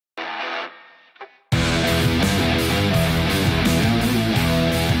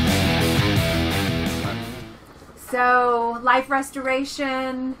So, life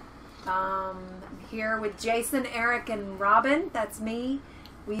restoration. Here with Jason, Eric, and Robin. That's me.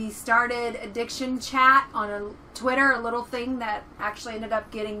 We started Addiction Chat on Twitter, a little thing that actually ended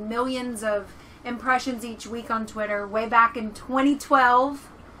up getting millions of impressions each week on Twitter way back in 2012.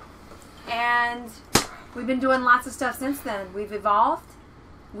 And we've been doing lots of stuff since then. We've evolved.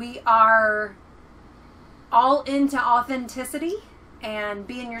 We are all into authenticity and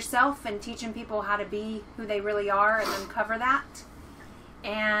being yourself and teaching people how to be who they really are and uncover that.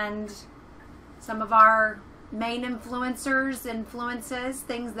 And some of our main influences,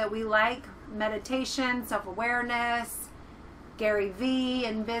 things that we like: meditation, self-awareness, Gary Vee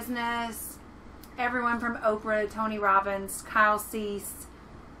in business, everyone from Oprah to Tony Robbins, Kyle Cease,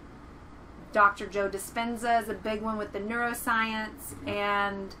 Dr. Joe Dispenza is a big one with the neuroscience,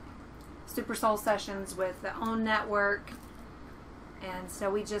 and Super Soul Sessions with the OWN Network. And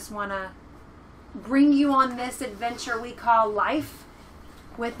so we just want to bring you on this adventure we call life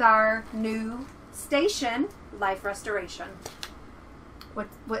with our new station, Life Restoration.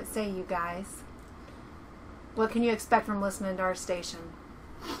 What say you guys? What can you expect from listening to our station?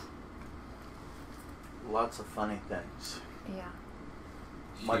 Lots of funny things. Yeah.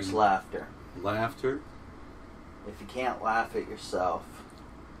 Much laughter. Laughter? If you can't laugh at yourself,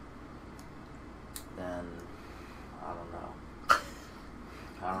 then I don't know.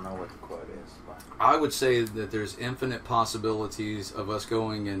 I don't know what the quote is, but I would say that there's infinite possibilities of us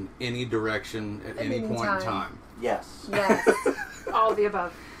going in any direction at any point in time. yes. Yes. All of the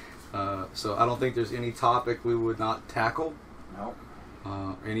above. So I don't think there's any topic we would not tackle. No.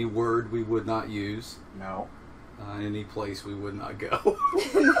 Any word we would not use. No. Any place we would not go.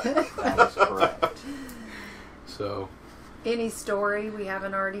 That is correct. So. Any story we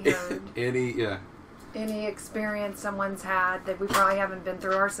haven't already heard. Any experience someone's had that we probably haven't been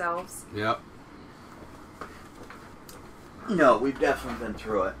through ourselves. Yep. No, we've definitely been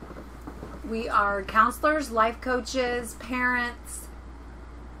through it. We are counselors, life coaches, parents,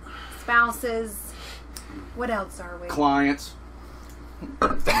 spouses. What else are we? Clients.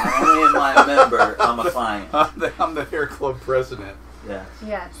 Not only am I a member, I'm a client. I'm the hair club president. Yes.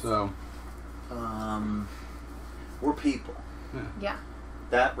 Yes. So. We're people. Yeah.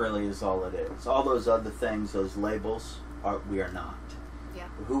 That really is all it is. All those other things, those labels, we are not. Yeah.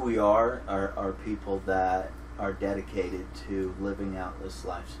 Who we are people that are dedicated to living out this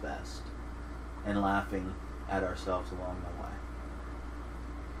life's best and laughing at ourselves along the way.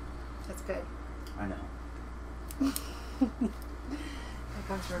 That's good. I know. That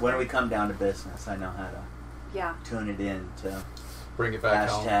comes from When we come down to business, I know how to tune it in to bring it back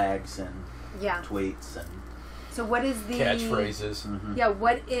hashtags home. and Yeah. tweets and So what is the catchphrases? Mm-hmm. Yeah,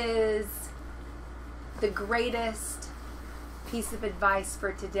 what is the greatest piece of advice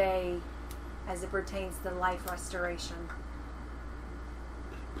for today as it pertains to life restoration?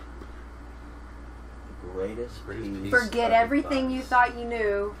 The greatest piece. Forget of everything advice. you thought you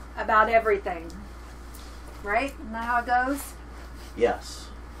knew about everything. Right? Isn't that how it goes? Yes.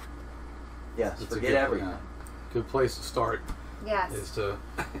 Yes. It's Forget everything. Good place to start. Yes. Is to.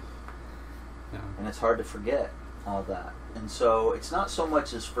 And it's hard to forget all that. And so it's not so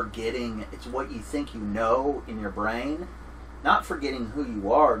much as forgetting, it's what you think you know in your brain. Not forgetting who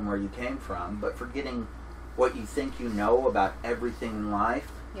you are and where you came from, but forgetting what you think you know about everything in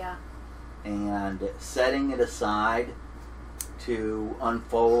life. Yeah. And setting it aside to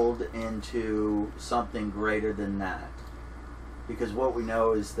unfold into something greater than that. Because what we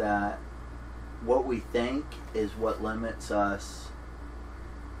know is that what we think is what limits us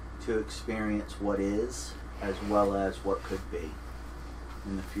to experience what is as well as what could be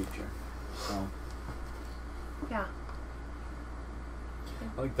in the future. So Yeah.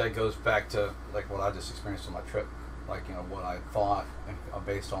 I think that goes back to like what I just experienced on my trip. Like, what I thought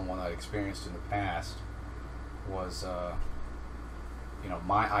based on what I experienced in the past was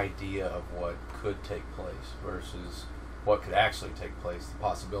my idea of what could take place versus what could actually take place, the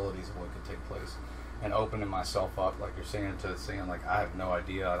possibilities of what could take place. And opening myself up, like you're saying, to saying, like, I have no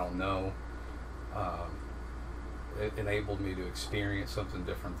idea, I don't know. It enabled me to experience something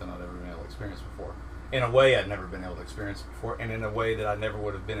different than I'd ever been able to experience before. In a way I'd never been able to experience it before, and in a way that I never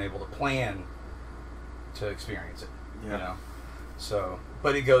would have been able to plan to experience it. yeah. So,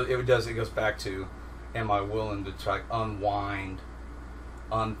 but it goes back to, am I willing to try unwind,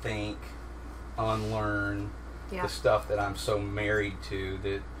 unthink, unlearn the stuff that I'm so married to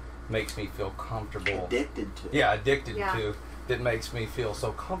that makes me feel comfortable. Addicted to. Yeah, addicted to, that makes me feel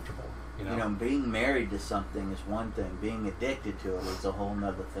so comfortable. Being married to something is one thing. Being addicted to it is a whole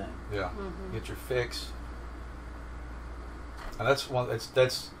nother thing. Yeah. Mm-hmm. Get your fix. And that's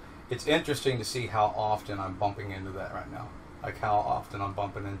it's interesting to see how often I'm bumping into that right now. Like how often I'm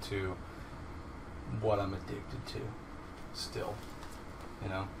bumping into what I'm addicted to still, you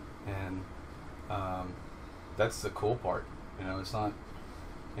know, and that's the cool part, you know. It's not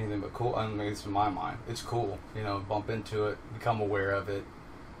anything but cool. I mean, it's in my mind, it's cool, you know, bump into it, become aware of it,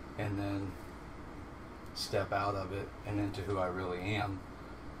 and then step out of it and into who I really am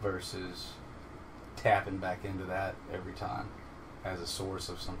versus tapping back into that every time as a source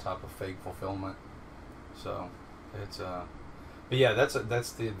of some type of fake fulfillment. So it's but yeah, that's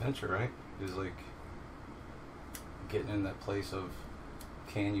the adventure, right? Is like getting in that place of,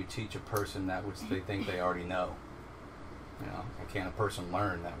 can you teach a person that which they think they already know? You know, and can a person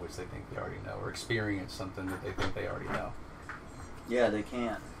learn that which they think they already know, or experience something that they think they already know? Yeah, they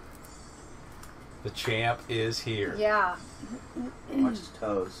can't. The champ is here. Yeah. Watch his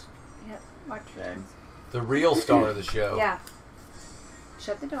toes. Yeah. Watch your Okay. toes. The real star of the show. Yeah.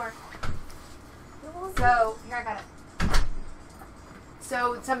 Shut the door. So, here, I got it.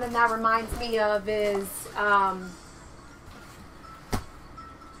 So, something that reminds me of is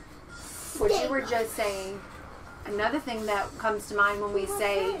what you were just saying. Another thing that comes to mind when we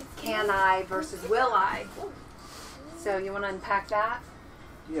say, can I versus will I? So, you want to unpack that?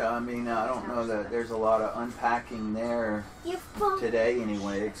 Yeah, I mean, I don't know that there's a lot of unpacking there today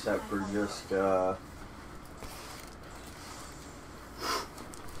anyway, except for just,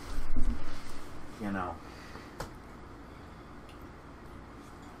 you know,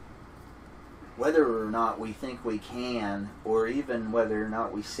 whether or not we think we can, or even whether or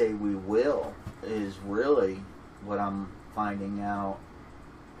not we say we will, is really what I'm finding out.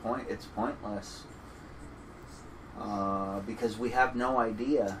 It's pointless. Because we have no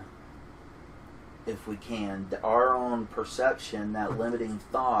idea if we can. Our own perception, that limiting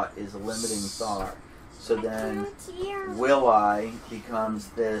thought, is a limiting thought. So then, will I becomes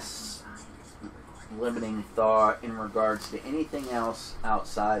this limiting thought in regards to anything else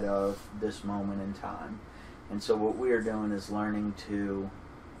outside of this moment in time. And so what we are doing is learning to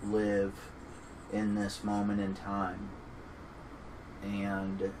live in this moment in time.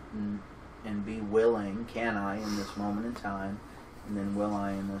 And be willing, can I in this moment in time, and then will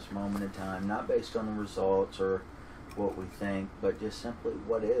I in this moment in time, not based on the results or what we think, but just simply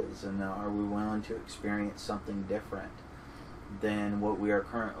what is, and are we willing to experience something different than what we are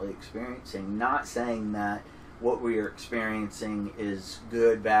currently experiencing. Not saying that what we are experiencing is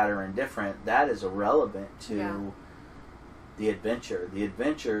good, bad, or indifferent. That is irrelevant to the adventure. The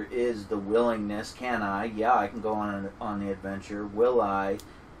adventure is the willingness. Can I? Yeah, I can go on the adventure. Will I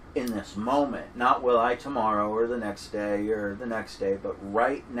in this moment? Not will I tomorrow or the next day, but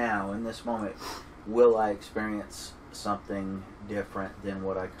right now in this moment, will I experience something different than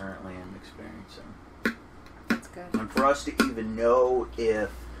what I currently am experiencing? That's good. And for us to even know if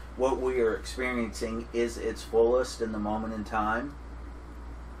what we are experiencing is its fullest in the moment in time,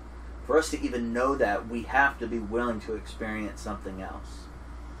 for us to even know that, we have to be willing to experience something else.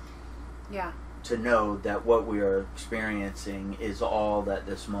 Yeah. To know that what we are experiencing is all that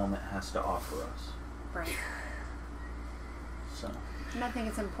this moment has to offer us. Right. So. And I think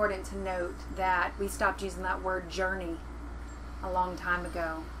it's important to note that we stopped using that word journey a long time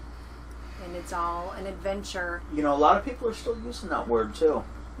ago. And it's all an adventure. You know, a lot of people are still using that word too.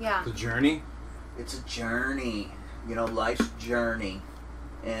 Yeah. The journey? It's a journey. You know, life's journey.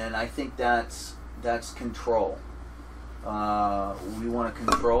 And I think that's control. We want to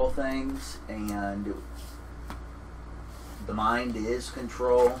control things, and the mind is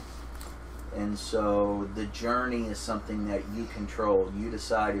control. And so the journey is something that you control. You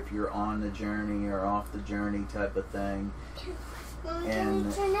decide if you're on the journey or off the journey type of thing. Mom, can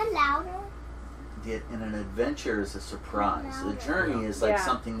you turn it louder? And an adventure is a surprise. The journey is like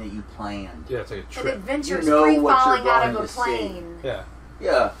something that you planned. Yeah, it's like a An trip. adventure is You know free what you're falling out of going a to plane. Yeah.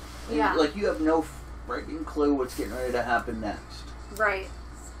 Yeah. Yeah. Like you have no freaking clue what's getting ready to happen next. Right.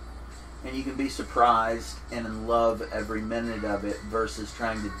 And you can be surprised and in love every minute of it versus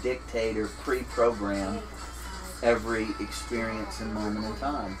trying to dictate or pre-program every experience and moment in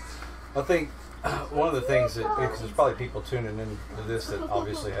time. I think one of the things that, because there's probably people tuning into this that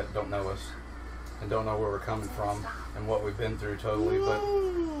obviously don't know us and don't know where we're coming from and what we've been through totally, but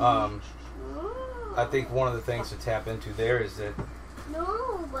I think one of the things to tap into there is that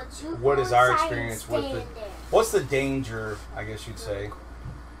No, but you what go is our inside experience and with stay the, in there. what's the danger, I guess you'd say,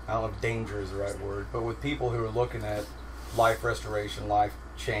 I don't know if danger is the right word, but with people who are looking at life restoration, life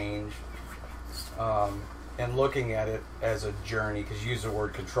change, and looking at it as a journey, because you use the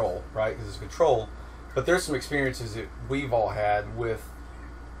word control, right? Because it's control, but there's some experiences that we've all had with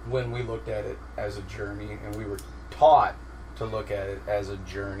when we looked at it as a journey, and we were taught to look at it as a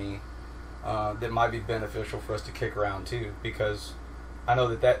journey, that might be beneficial for us to kick around too, because I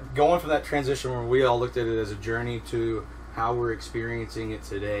know that going from that transition where we all looked at it as a journey to how we're experiencing it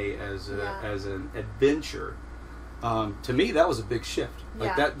today as an adventure, to me that was a big shift.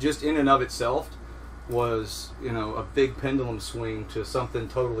 Like that just in and of itself was, a big pendulum swing to something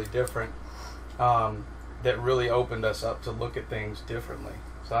totally different, that really opened us up to look at things differently.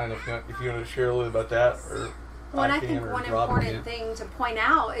 So I don't know if you want to share a little about that, or well, and I think one important thing to point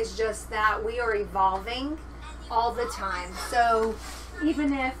out is just that we are evolving all the time. So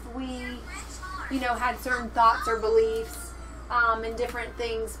even if we, had certain thoughts or beliefs and different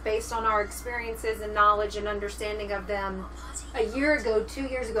things based on our experiences and knowledge and understanding of them a year ago, 2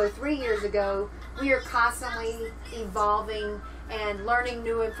 years ago, 3 years ago, we are constantly evolving and learning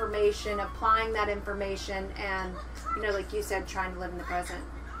new information, applying that information, and, like you said, trying to live in the present.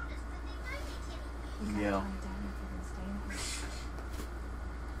 Yeah.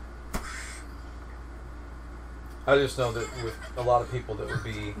 I just know that with a lot of people that would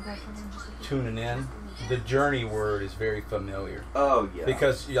be tuning in, the journey word is very familiar. Oh, yeah.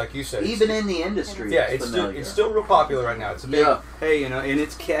 Because, like you said, even in the industry, it's still real popular right now. It's a big, hey, and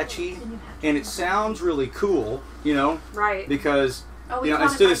it's catchy, and it sounds really cool, Right. Because,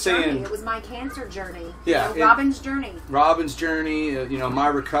 instead of saying... It was my cancer journey. Yeah. Robin's journey. Robin's journey, my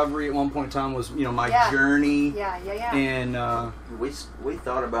recovery at one point in time was, my journey. Yeah. And we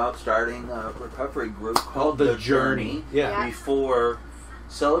thought about starting a recovery group called The Journey. Yeah. Before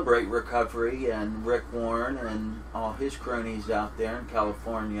Celebrate Recovery, and Rick Warren and all his cronies out there in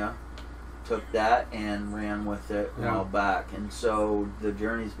California took that and ran with it a while back. And so The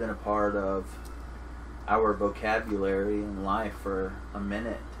Journey's been a part of our vocabulary in life for a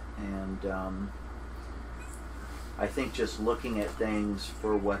minute. And I think just looking at things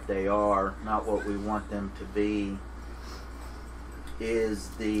for what they are, not what we want them to be, is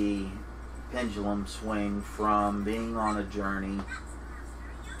the pendulum swing from being on a journey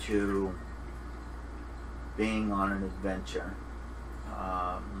to being on an adventure.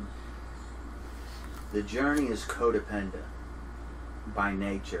 The journey is codependent by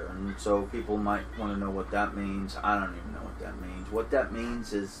nature, and so people might want to know what that means. I don't even know what that means. What that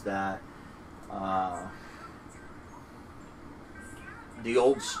means is that the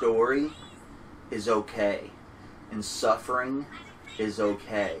old story is okay, and suffering is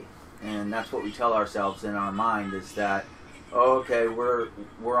okay, and that's what we tell ourselves in our mind, is that, oh, okay, we're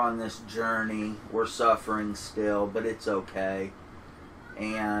on this journey, we're suffering still, but it's okay.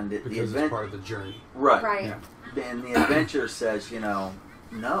 And because it's part of the journey. Right. Yeah. And the adventure says, no,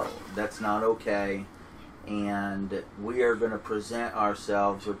 that's not okay. And we are going to present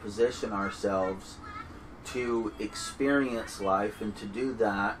ourselves or position ourselves to experience life. And to do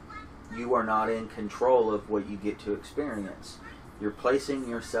that, you are not in control of what you get to experience. You're placing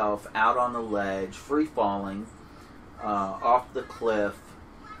yourself out on the ledge, free falling, off the cliff,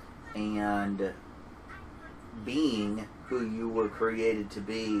 and being who you were created to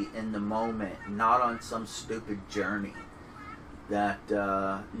be in the moment, not on some stupid journey that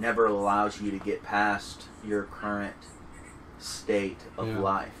never allows you to get past your current state of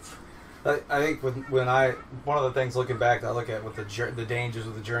life. I think one of the things looking back that I look at with the dangers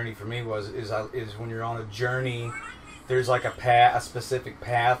of the journey for me is when you're on a journey, there's like a specific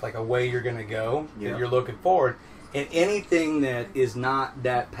path, like a way you're going to go that you're looking forward, and anything that is not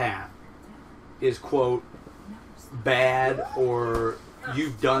that path is, quote, bad, or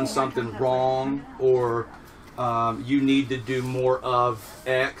you've done something wrong, or you need to do more of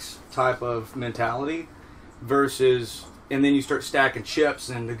X type of mentality, versus, and then you start stacking chips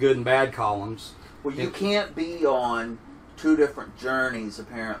in the good and bad columns. Well, you can't be on two different journeys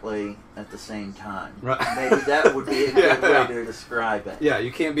apparently at the same time. Right. Maybe that would be a good way to describe it. Yeah,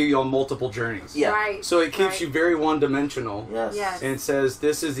 you can't be on multiple journeys. Yeah. Right. So it keeps you very one-dimensional. Yes. And it says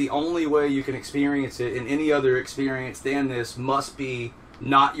this is the only way you can experience it, and any other experience than this must be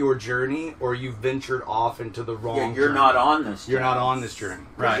not your journey, or you've ventured off into the wrong journey. You're not on this journey. You're not on this journey.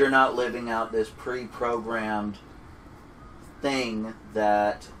 Right. You're not living out this pre-programmed thing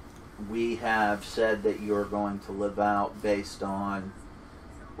that we have said that you're going to live out based on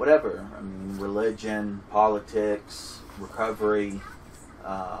whatever. I mean, religion, politics, recovery,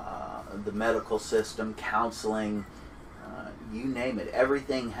 the medical system, counseling, you name it.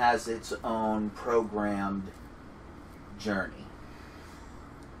 Everything has its own programmed journey.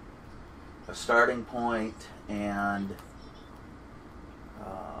 A starting point and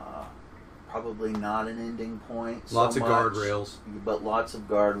probably not an ending point. Lots of guardrails. But lots of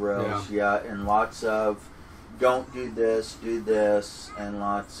guardrails, and lots of don't do this, and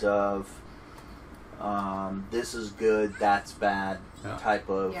lots of this is good, that's bad type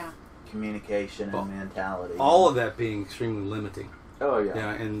of communication and mentality. All of that being extremely limiting. Oh yeah.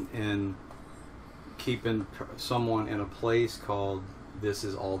 Yeah, and keeping someone in a place called this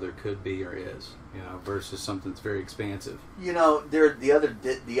is all there could be or is, versus something that's very expansive.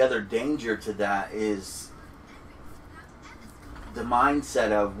 The other danger to that is the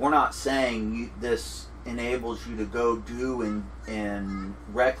mindset of, we're not saying this enables you to go do and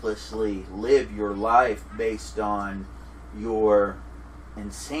recklessly live your life based on your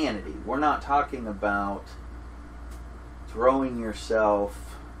insanity. We're not talking about throwing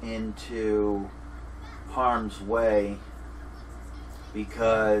yourself into harm's way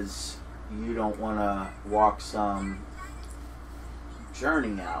because you don't want to walk some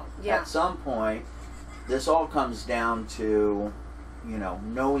journey out. Yeah. At some point, this all comes down to,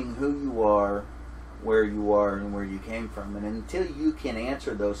 knowing who you are, where you are, and where you came from. And until you can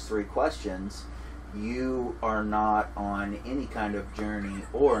answer those three questions, you are not on any kind of journey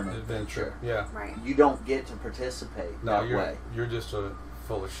or an adventure. Yeah. Right. You don't get to participate that way. You're just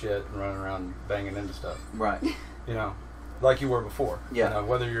full of shit and running around banging into stuff. Right. Like you were before. Yeah.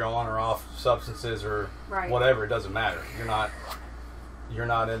 Whether you're on or off substances or right. whatever, it doesn't matter. You're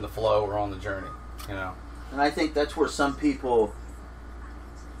not in the flow or on the journey. And I think that's where some people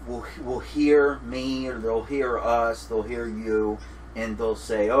will hear me, or they'll hear us, they'll hear you, and they'll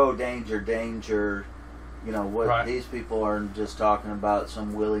say, "Oh, danger, danger." What right. These people are just talking about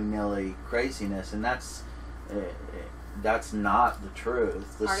some willy-nilly craziness, and that's not the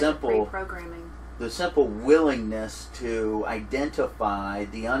truth. The simple willingness to identify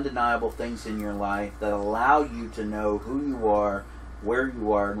the undeniable things in your life that allow you to know who you are, where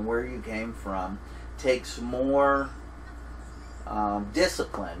you are, and where you came from takes more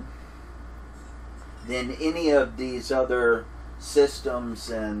discipline than any of these other systems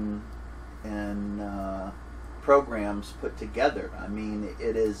and programs put together. I mean,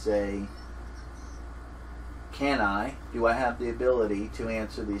 it is do I have the ability to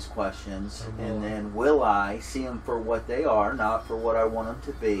answer these questions? And then will I see them for what they are, not for what I want them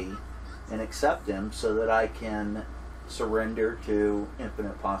to be, and accept them so that I can surrender to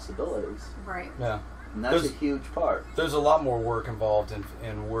infinite possibilities? Right. Yeah. And that's a huge part. There's a lot more work involved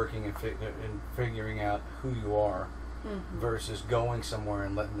in working and figuring out who you are versus going somewhere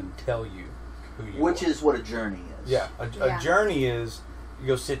and letting them tell you who you are. Which is what a journey is. Yeah. A journey is, you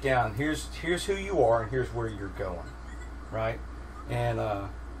go sit down, here's who you are and here's where you're going. Right? And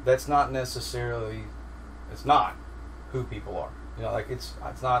that's not necessarily, it's not who people are.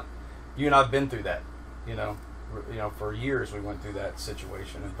 It's not, you and I have been through that. For years we went through that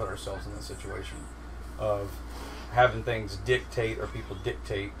situation and put ourselves in that situation of having things dictate, or people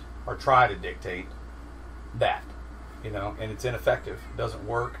dictate or try to dictate that, and it's ineffective. It doesn't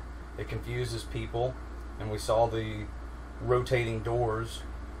work. It confuses people, and we saw the rotating doors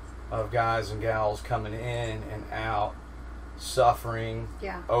of guys and gals coming in and out, suffering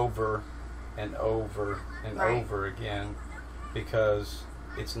over and over and over again, because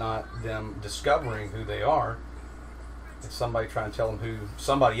it's not them discovering who they are. It's somebody trying to tell them who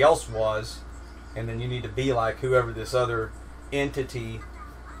somebody else was, and then you need to be like whoever this other entity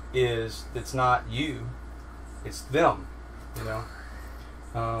is that's not you. It's them,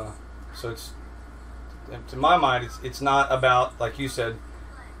 So it's, to my mind, it's not about, like you said,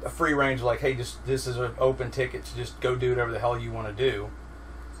 a free range, like, hey, this is an open ticket to just go do whatever the hell you want to do.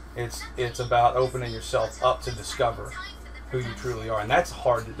 It's about opening yourself up to discover who you truly are, and that's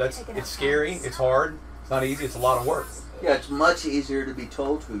hard. It's scary. It's hard. It's not easy. It's a lot of work. Yeah, it's much easier to be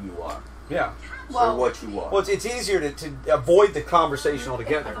told who you are. Yeah. Or what you are. Well, it's easier to avoid the conversation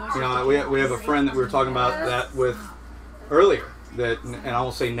altogether. We have a friend that we were talking about that with earlier, and I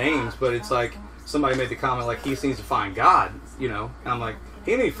won't say names, but it's like somebody made the comment like, he needs to find God, and I'm like,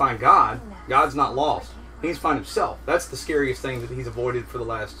 he didn't need to find God. God's not lost. He needs to find himself. That's the scariest thing that he's avoided for the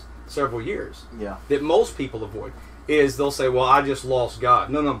last several years. Yeah. That most people avoid. Is they'll say, well, I just lost God.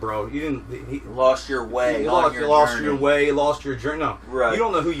 No, bro. You didn't. Lost your way. You lost your way, lost your journey. No. Right. You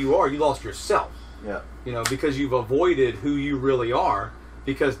don't know who you are. You lost yourself. Yeah. Because you've avoided who you really are,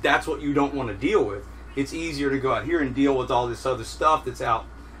 because that's what you don't want to deal with. It's easier to go out here and deal with all this other stuff that's out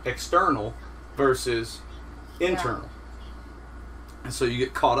external versus internal. Yeah. And so you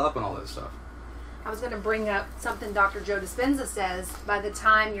get caught up in all that stuff. I was going to bring up something Dr. Joe Dispenza says. By the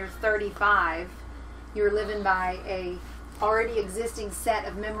time you're 35, you're living by a already existing set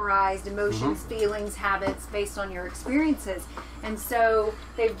of memorized emotions, feelings, habits based on your experiences. And so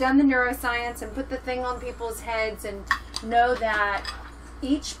they've done the neuroscience and put the thing on people's heads and know that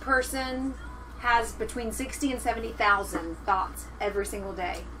each person has between 60 and 70,000 thoughts every single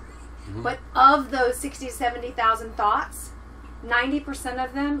day. But of those 60 to 70,000 thoughts, 90%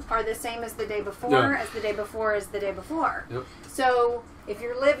 of them are the same as the day before, Yeah. as the day before, as the day before. Yep. So if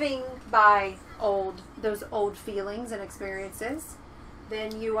you're living by those old feelings and experiences,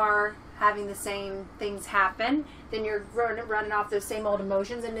 then you are having the same things happen. Then you're running off those same old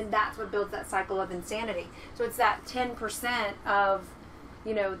emotions, and then that's what builds that cycle of insanity. So it's that 10% of,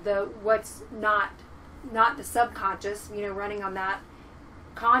 the what's not the subconscious, running on that,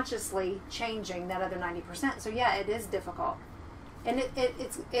 consciously changing that other 90%. So yeah, it is difficult. And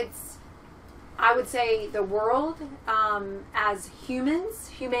it's I would say the world, as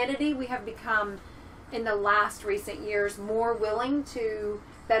humanity, we have become, in the last recent years, more willing to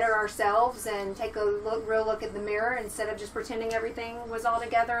better ourselves and take a real look at the mirror instead of just pretending everything was all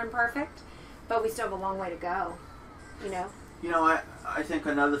together and perfect. But we still have a long way to go, I think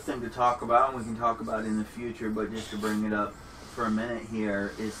another thing to talk about, and we can talk about in the future, but just to bring it up for a minute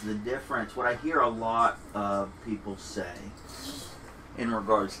here, is the difference. What I hear a lot of people say in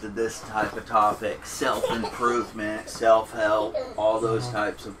regards to this type of topic, self-improvement, self-help, all those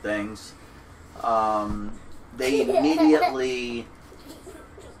types of things, they immediately,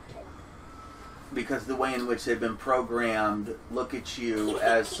 because the way in which they've been programmed, look at you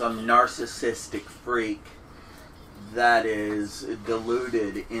as some narcissistic freak that is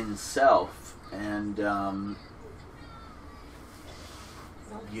deluded in self. And,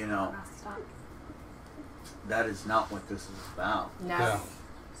 that is not what this is about. No.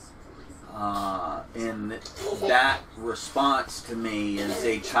 Yeah. And that response to me is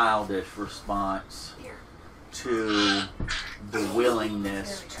a childish response to the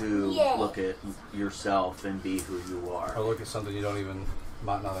willingness to look at yourself and be who you are. Or look at something you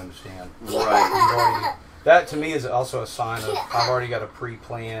might not understand. Right. That to me is also a sign of I've already got a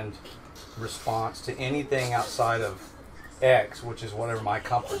pre-planned response to anything outside of X, which is whatever my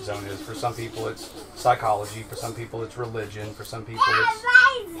comfort zone is. For some people it's psychology, for some people it's religion, for some people it's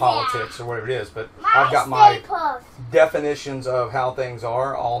politics or whatever it is. But I've got my definitions of how things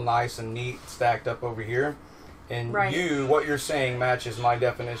are all nice and neat stacked up over here. And what you're saying matches my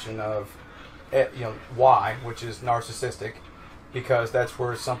definition of why, which is narcissistic, because that's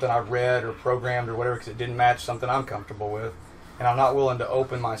where something I read or programmed or whatever, because it didn't match something I'm comfortable with. And I'm not willing to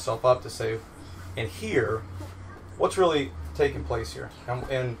open myself up to say, and hear what's really taking place here.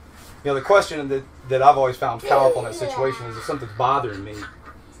 And the question that I've always found powerful in that situation is if something's bothering me,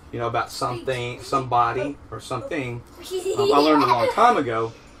 about something, somebody, or something. I learned a long time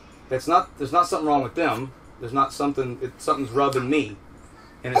ago there's not something wrong with them. There's not something's rubbing me,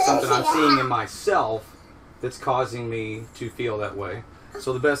 and it's something I'm seeing in myself that's causing me to feel that way.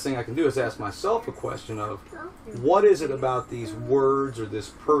 So the best thing I can do is ask myself a question of, what is it about these words or this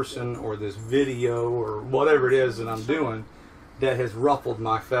person or this video or whatever it is that I'm doing that has ruffled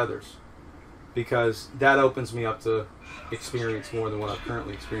my feathers? Because that opens me up to experience more than what I've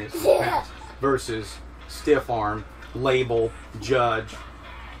currently experienced in the past, versus stiff arm, label, judge,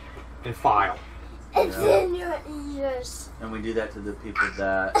 and file. It's in your ears. And we do that to the people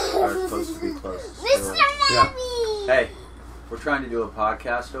that are supposed to be closest to Mr. us. Mommy! Hey, we're trying to do a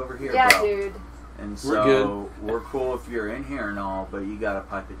podcast over here, Yeah, bro. dude. And We're so good. we're cool if you're in here and all, but you got to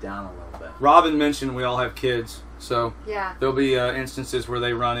pipe it down a little bit. Robin mentioned we all have kids, so Yeah. there'll be instances where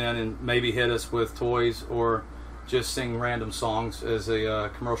they run in and maybe hit us with toys or just sing random songs as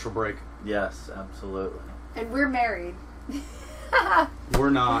a commercial break. Yes, absolutely. And we're married. We're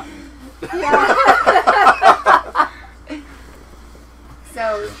not. Yeah.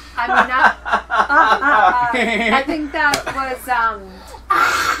 So, I think that was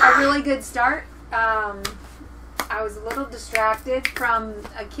a really good start. I was a little distracted from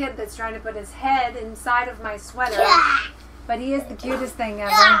a kid that's trying to put his head inside of my sweater. But he is the cutest thing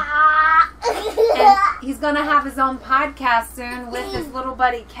ever. And he's going to have his own podcast soon with his little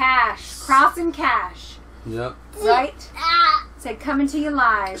buddy Cash. Crossing Cash. Yep. Right? Say, coming to you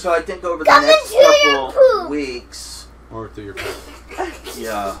live. So I think over the next couple weeks... Or through your poop.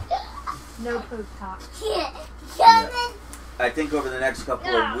 Yeah. No poop talk. Yeah. I think over the next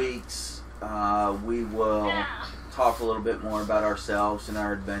couple of weeks, we will talk a little bit more about ourselves and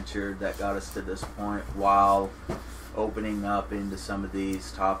our adventure that got us to this point, while opening up into some of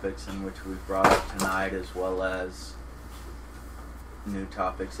these topics in which we've brought up tonight, as well as new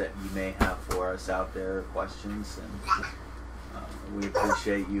topics that you may have for us out there, questions. And we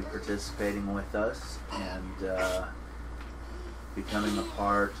appreciate you participating with us and becoming a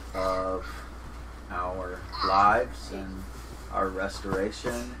part of our lives and our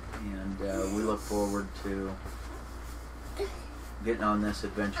restoration, and we look forward to getting on this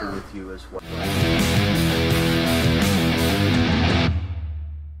adventure with you as well.